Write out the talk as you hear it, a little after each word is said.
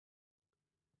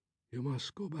You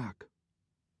must go back.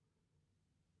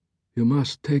 You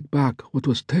must take back what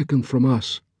was taken from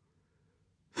us.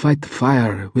 Fight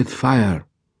fire with fire.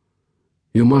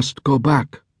 You must go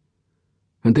back,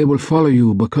 and they will follow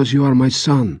you because you are my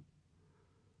son.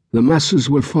 The masses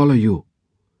will follow you.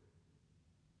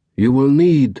 You will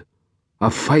need a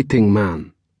fighting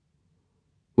man.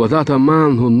 Without a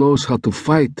man who knows how to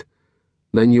fight,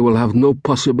 then you will have no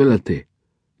possibility.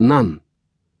 None.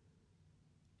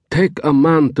 Take a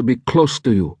man to be close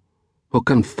to you, who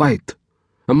can fight,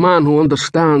 a man who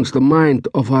understands the mind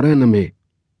of our enemy.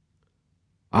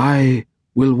 I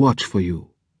will watch for you.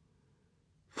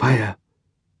 Fire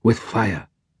with fire.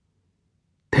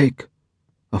 Take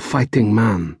a fighting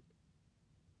man.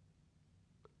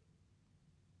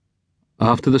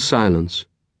 After the silence,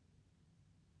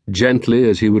 gently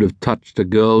as he would have touched a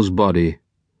girl's body,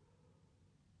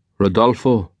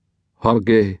 Rodolfo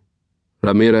Jorge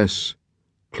Ramirez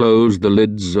closed the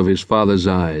lids of his father's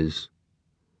eyes.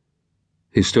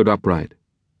 He stood upright.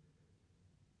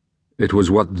 It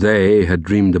was what they had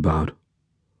dreamed about.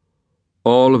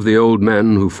 All of the old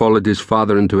men who followed his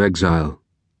father into exile.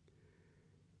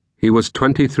 He was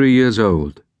 23 years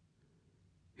old.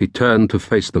 He turned to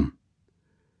face them.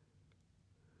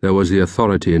 There was the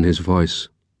authority in his voice.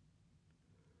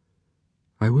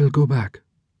 I will go back.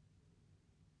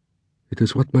 It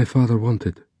is what my father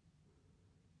wanted.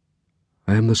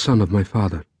 I am the son of my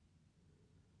father.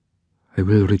 I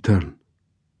will return.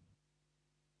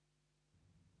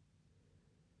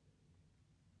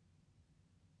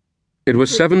 It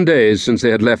was 7 days since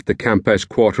they had left the Campeche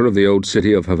quarter of the old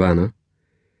city of Havana.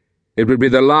 It would be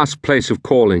their last place of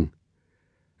calling,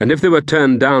 and if they were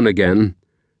turned down again,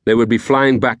 they would be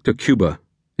flying back to Cuba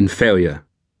in failure.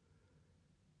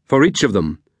 For each of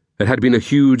them, it had been a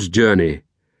huge journey,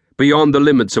 beyond the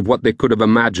limits of what they could have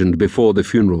imagined before the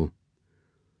funeral.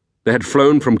 They had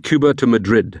flown from Cuba to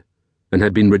Madrid and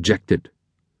had been rejected.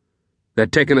 They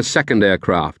had taken a second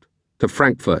aircraft to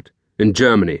Frankfurt in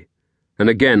Germany and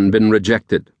again been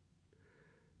rejected.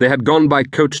 They had gone by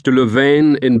coach to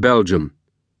Louvain in Belgium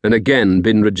and again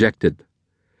been rejected.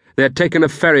 They had taken a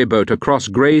ferry boat across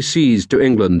grey seas to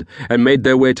England and made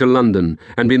their way to London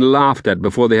and been laughed at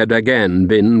before they had again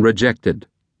been rejected.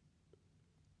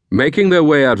 Making their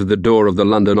way out of the door of the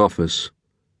London office,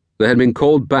 they had been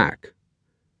called back,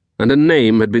 and a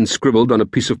name had been scribbled on a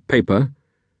piece of paper,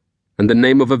 and the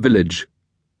name of a village,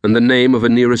 and the name of a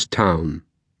nearest town.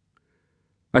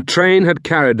 A train had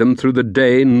carried them through the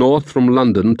day north from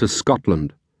London to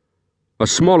Scotland. A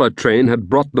smaller train had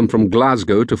brought them from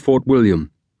Glasgow to Fort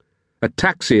William. A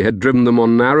taxi had driven them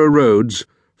on narrow roads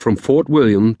from Fort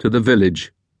William to the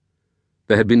village.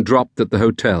 They had been dropped at the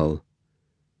hotel.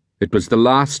 It was the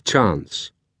last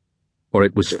chance, or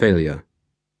it was failure.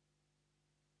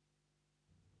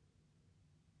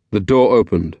 The door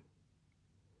opened.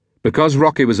 Because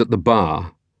Rocky was at the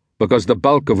bar, because the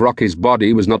bulk of Rocky's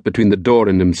body was not between the door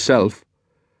and himself,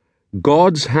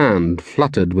 God's hand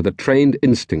fluttered with a trained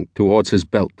instinct towards his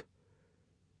belt.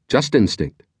 Just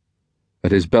instinct.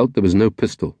 At his belt there was no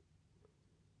pistol.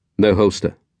 No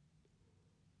holster.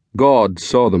 God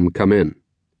saw them come in.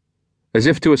 As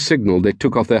if to a signal, they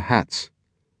took off their hats.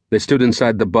 They stood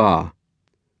inside the bar.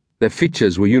 Their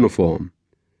features were uniform.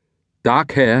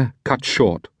 Dark hair cut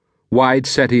short,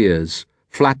 wide-set ears,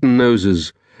 flattened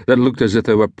noses that looked as if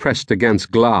they were pressed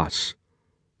against glass,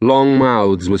 long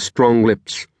mouths with strong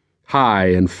lips, high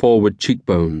and forward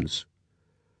cheekbones.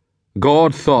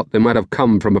 God thought they might have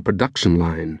come from a production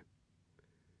line.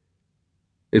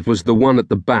 It was the one at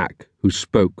the back who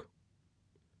spoke.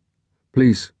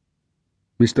 Please,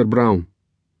 Mr. Brown.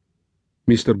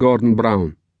 Mr. Gordon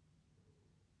Brown.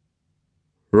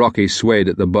 Rocky swayed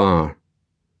at the bar.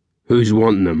 Who's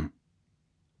wanting him?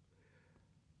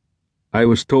 I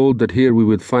was told that here we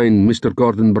would find Mr.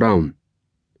 Gordon Brown.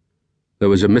 There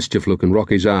was a mischief look in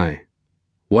Rocky's eye.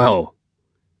 Well,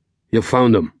 you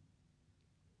found him.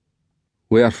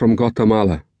 We are from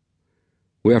Guatemala.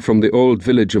 We are from the old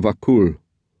village of Acul,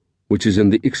 which is in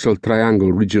the Ixtal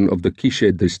Triangle region of the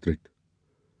Quiche district.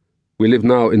 We live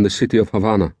now in the city of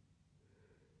Havana.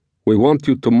 We want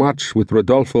you to march with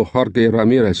Rodolfo Jorge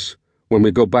Ramirez when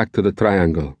we go back to the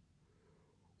Triangle.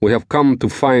 We have come to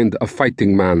find a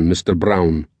fighting man, Mr.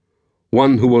 Brown,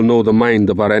 one who will know the mind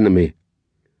of our enemy.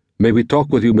 May we talk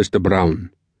with you, Mr. Brown?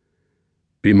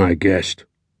 Be my guest,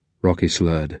 Rocky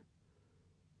slurred.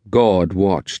 God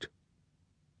watched.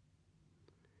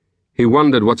 He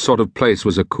wondered what sort of place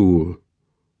was Acul,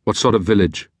 what sort of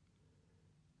village.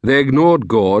 They ignored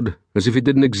God as if he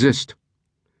didn't exist.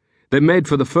 They made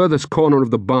for the furthest corner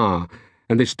of the bar,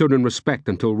 and they stood in respect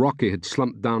until Rocky had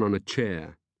slumped down on a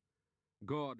chair. God